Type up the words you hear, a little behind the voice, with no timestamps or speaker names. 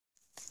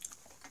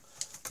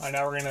Alright,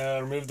 now we're going to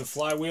remove the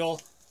flywheel.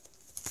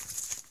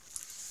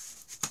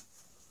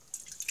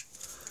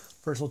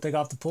 First we'll take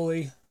off the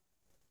pulley.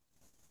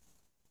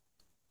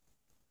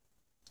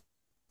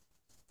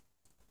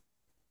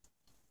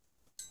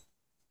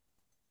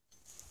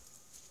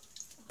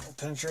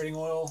 Penetrating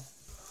oil.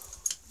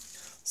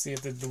 See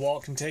if the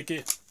DeWalt can take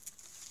it.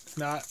 If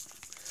not,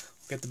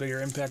 get the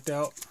bigger impact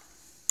out.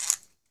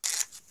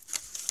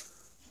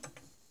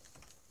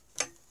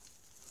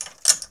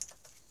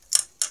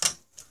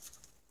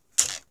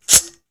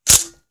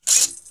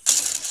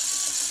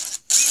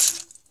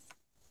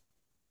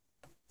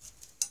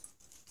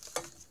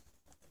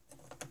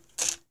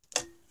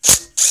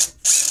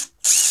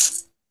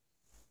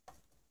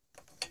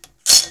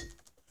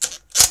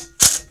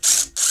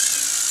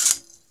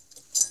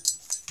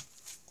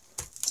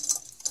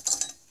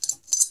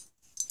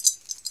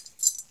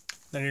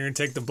 Then you're going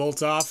to take the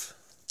bolts off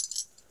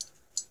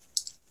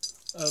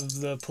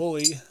of the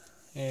pulley,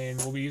 and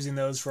we'll be using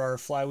those for our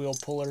flywheel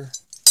puller.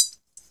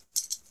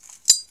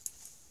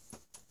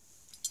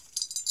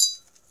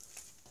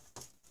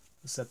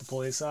 Set the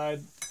pulley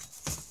aside.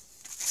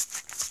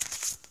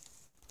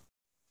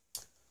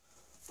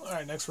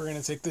 Alright, next we're going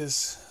to take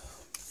this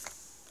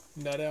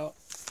nut out,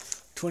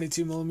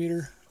 22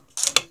 millimeter.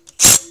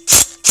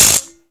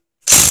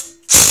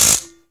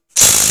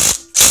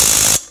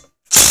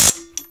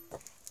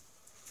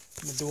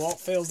 The DeWalt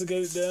fails to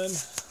get it done.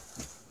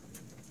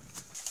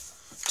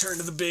 Turn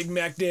to the big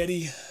Mac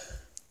Daddy.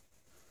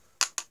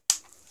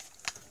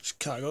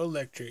 Chicago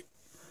Electric.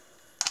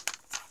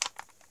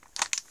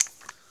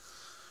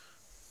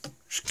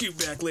 Scoot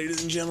back,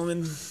 ladies and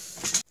gentlemen.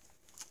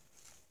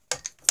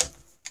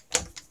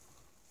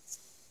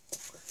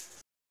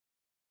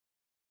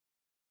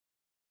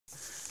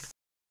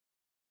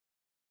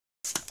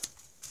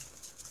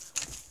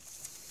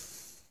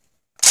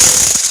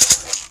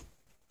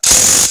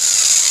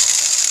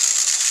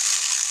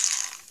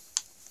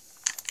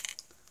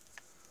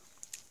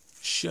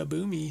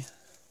 Shaboomy.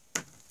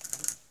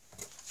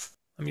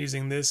 I'm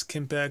using this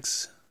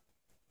Kimpex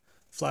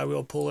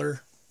flywheel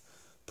puller,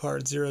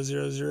 part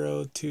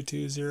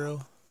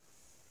 000220.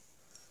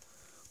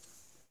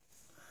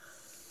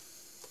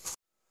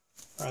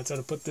 Alright, so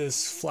to put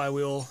this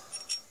flywheel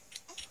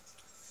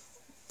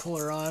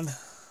puller on,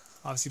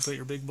 obviously put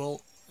your big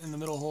bolt in the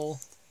middle hole,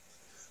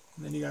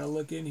 and then you gotta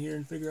look in here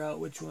and figure out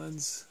which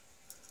ones.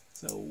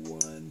 So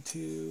 1,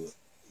 2,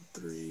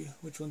 3,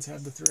 which ones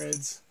have the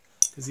threads.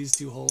 Because these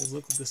two holes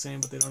look the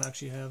same, but they don't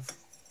actually have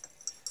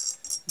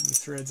any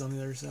threads on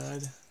the other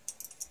side.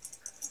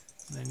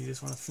 And then you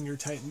just want to finger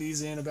tighten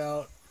these in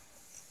about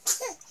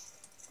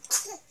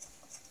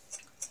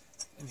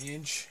an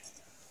inch.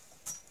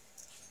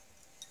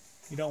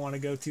 You don't want to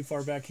go too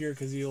far back here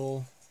because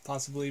you'll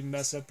possibly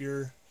mess up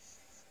your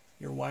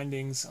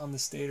windings on the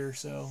stator.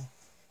 So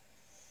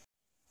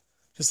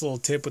just a little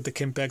tip with the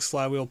Kimpex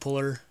flywheel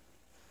puller.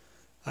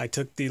 I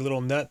took the little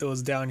nut that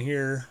was down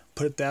here,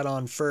 put that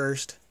on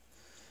first,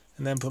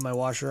 and then put my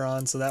washer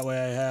on, so that way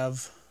I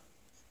have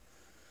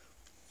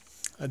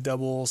a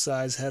double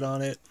size head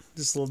on it.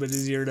 Just a little bit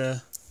easier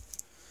to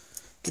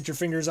get your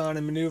fingers on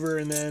and maneuver,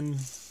 and then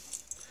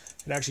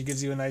it actually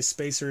gives you a nice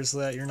spacer so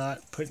that you're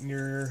not putting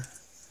your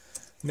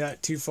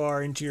nut too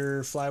far into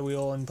your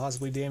flywheel and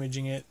possibly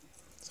damaging it.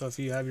 So if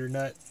you have your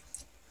nut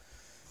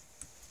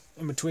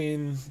in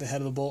between the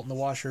head of the bolt and the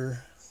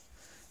washer,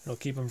 it'll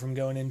keep them from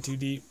going in too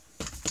deep.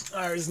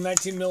 Alright, here's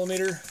 19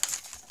 millimeter.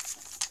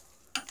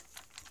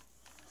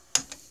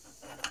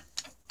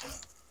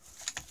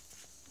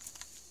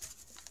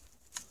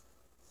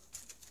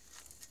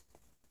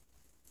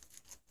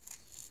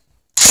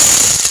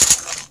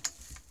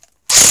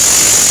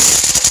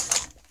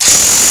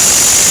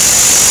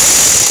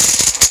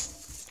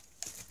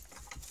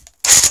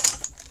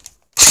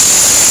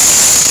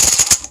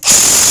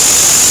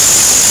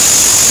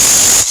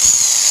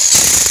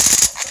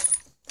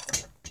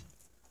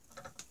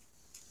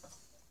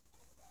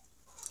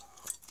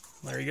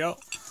 There you go.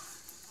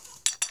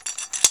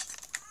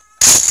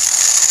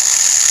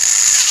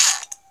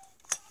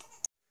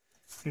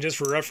 And just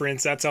for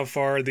reference, that's how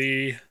far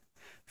the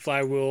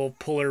flywheel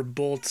puller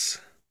bolts,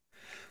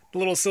 the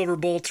little silver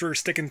bolts, are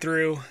sticking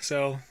through.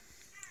 So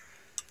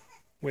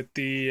with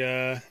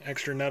the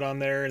extra nut on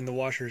there and the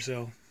washer,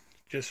 so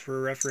just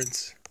for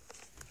reference,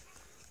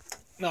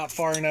 not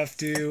far enough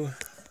to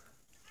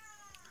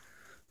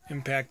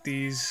impact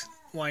these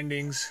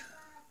windings.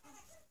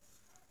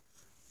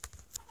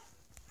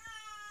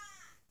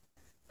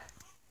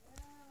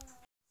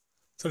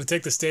 So to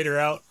take the stator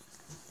out,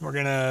 we're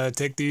going to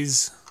take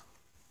these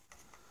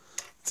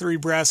 3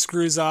 brass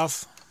screws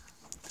off.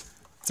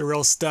 If they're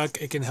real stuck,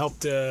 it can help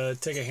to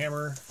take a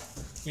hammer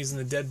using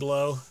the dead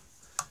blow.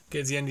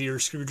 Gives the end of your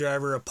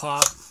screwdriver a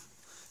pop.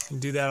 You can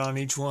do that on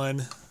each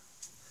one.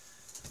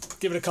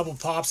 Give it a couple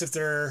pops if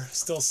they're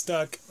still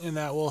stuck, and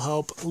that will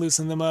help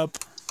loosen them up.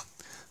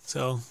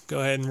 So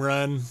go ahead and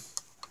run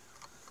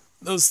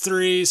those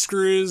 3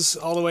 screws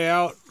all the way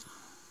out.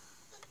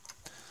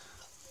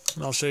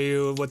 And I'll show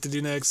you what to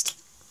do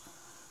next.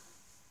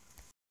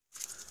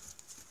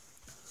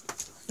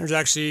 There's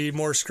actually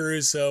more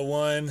screws, so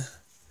 1,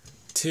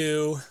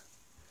 2,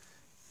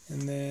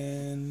 and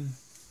then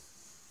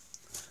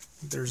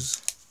there's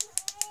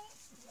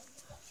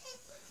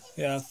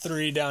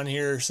 3 down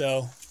here.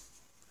 So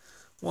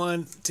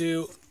 1,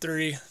 2,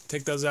 3.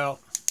 Take those out.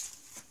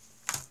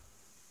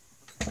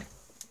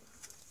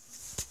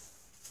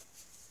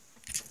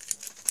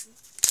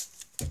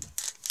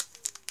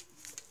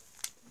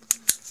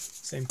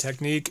 Same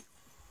technique,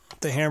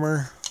 the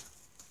hammer.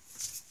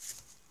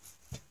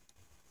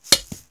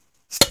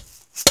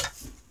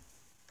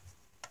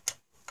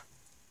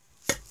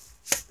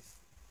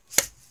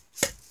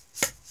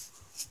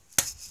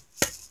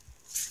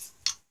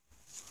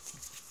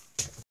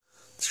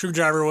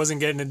 Screwdriver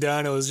wasn't getting it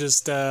done. It was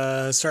just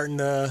starting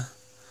to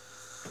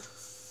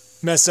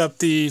mess up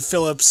the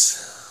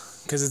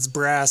Phillips because it's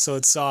brass, so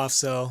it's soft.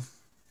 So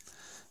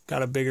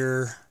got a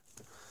bigger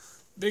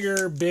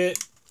bit,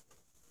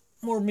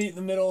 more meat in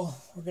the middle.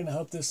 We're gonna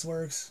hope this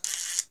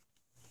works.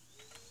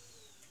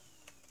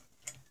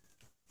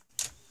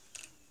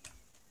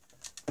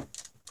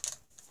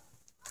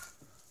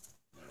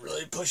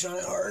 Really push on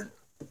it hard.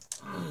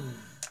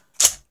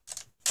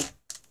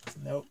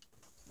 Nope,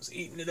 it's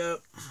eating it up.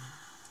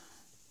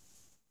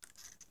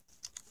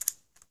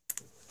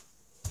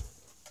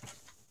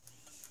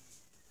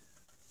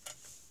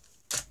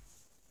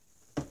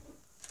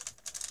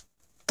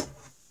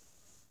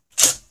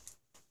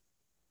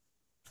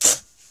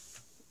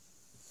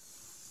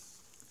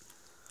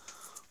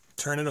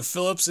 Turning a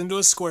Phillips into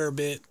a square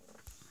bit.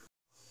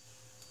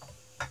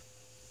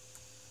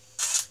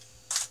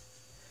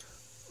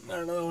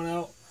 Got another one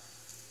out.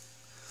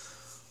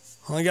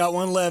 Only got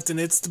one left, and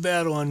it's the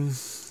bad one.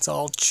 It's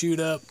all chewed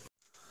up.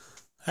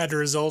 Had to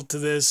resort to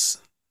this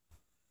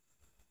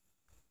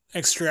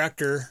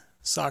extractor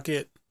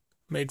socket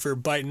made for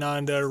biting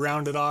on to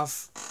round it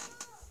off.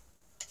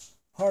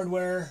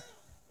 Hardware.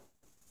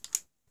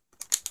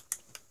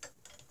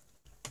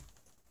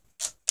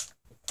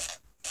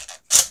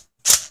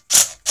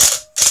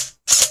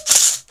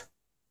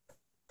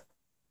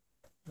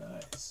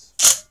 Nice.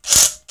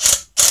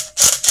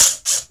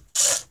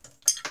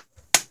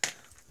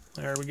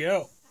 There we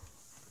go.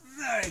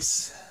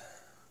 Nice.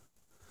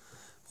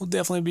 We'll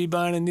definitely be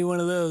buying a new one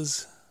of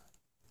those.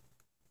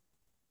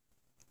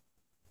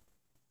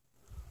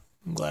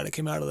 I'm glad it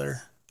came out of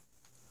there.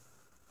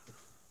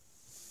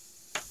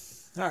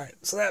 Alright,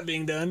 so that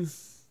being done,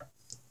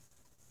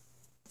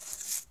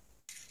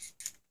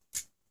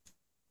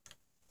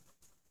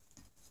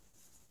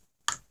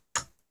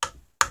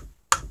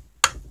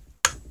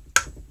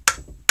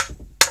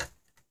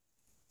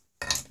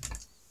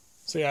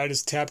 so yeah, I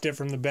just tapped it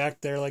from the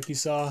back there like you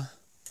saw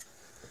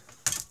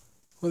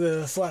with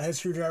a flathead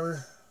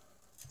screwdriver.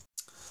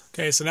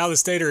 Okay, so now the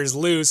stator is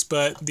loose,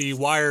 but the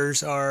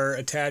wires are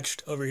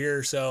attached over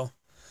here, so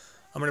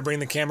I'm going to bring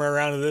the camera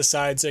around to this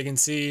side so you can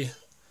see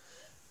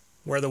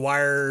where the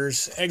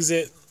wires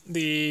exit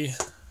the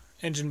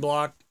engine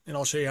block, and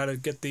I'll show you how to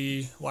get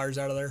the wires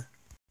out of there.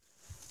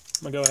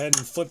 I'm going to go ahead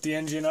and flip the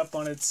engine up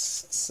on its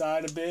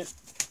side a bit,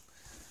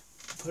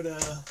 put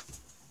a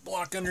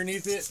block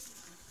underneath it.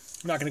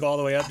 I'm not going to go all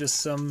the way up,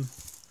 just some,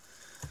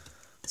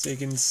 so you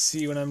can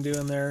see what I'm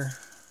doing there.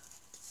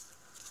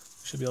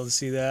 Should be able to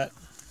see that.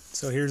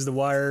 So here's the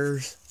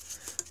wires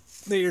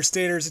that your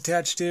stator is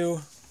attached to.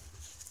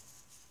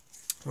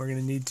 We're going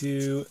to need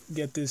to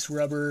get this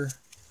rubber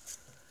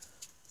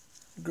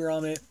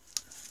grommet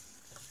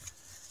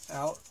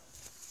out.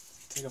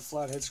 Take a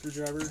flathead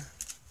screwdriver.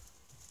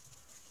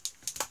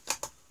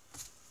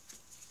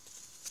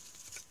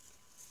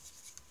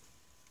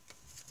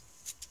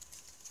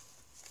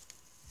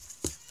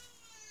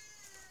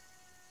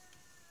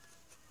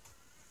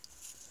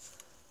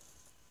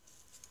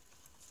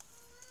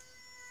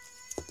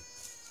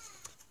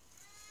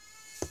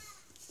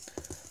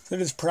 So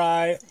just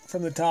pry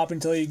from the top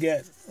until you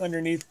get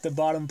underneath the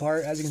bottom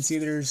part. As you can see,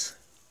 there's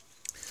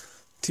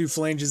 2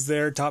 flanges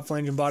there, top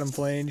flange and bottom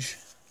flange.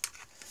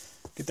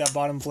 Get that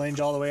bottom flange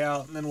all the way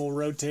out, and then we'll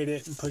rotate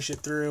it and push it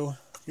through.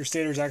 Your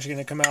stator is actually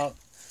going to come out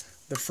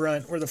the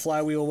front where the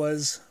flywheel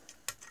was.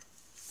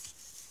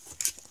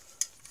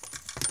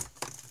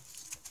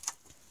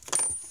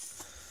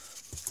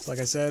 So like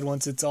I said,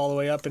 once it's all the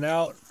way up and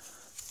out,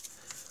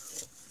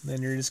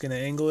 then you're just going to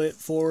angle it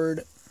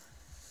forward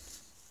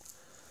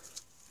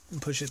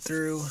and push it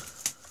through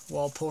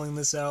while pulling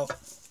this out.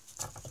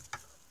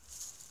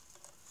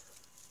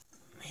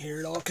 Here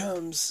it all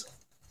comes.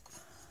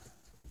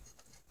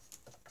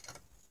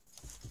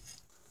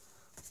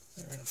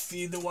 They're going to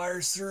feed the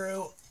wires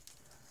through.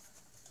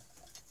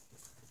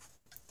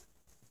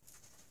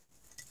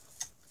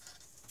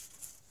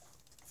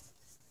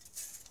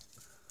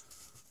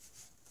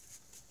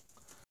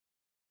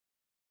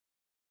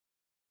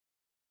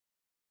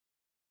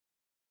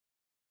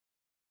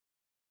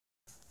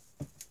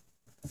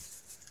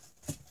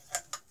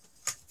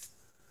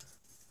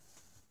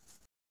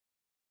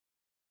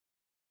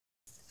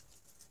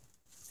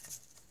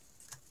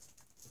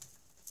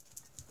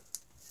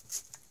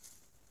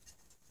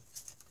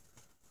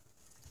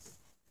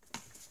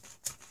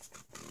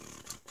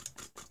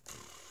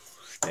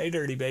 Stay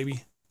dirty,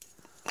 baby.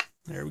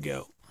 There we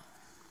go.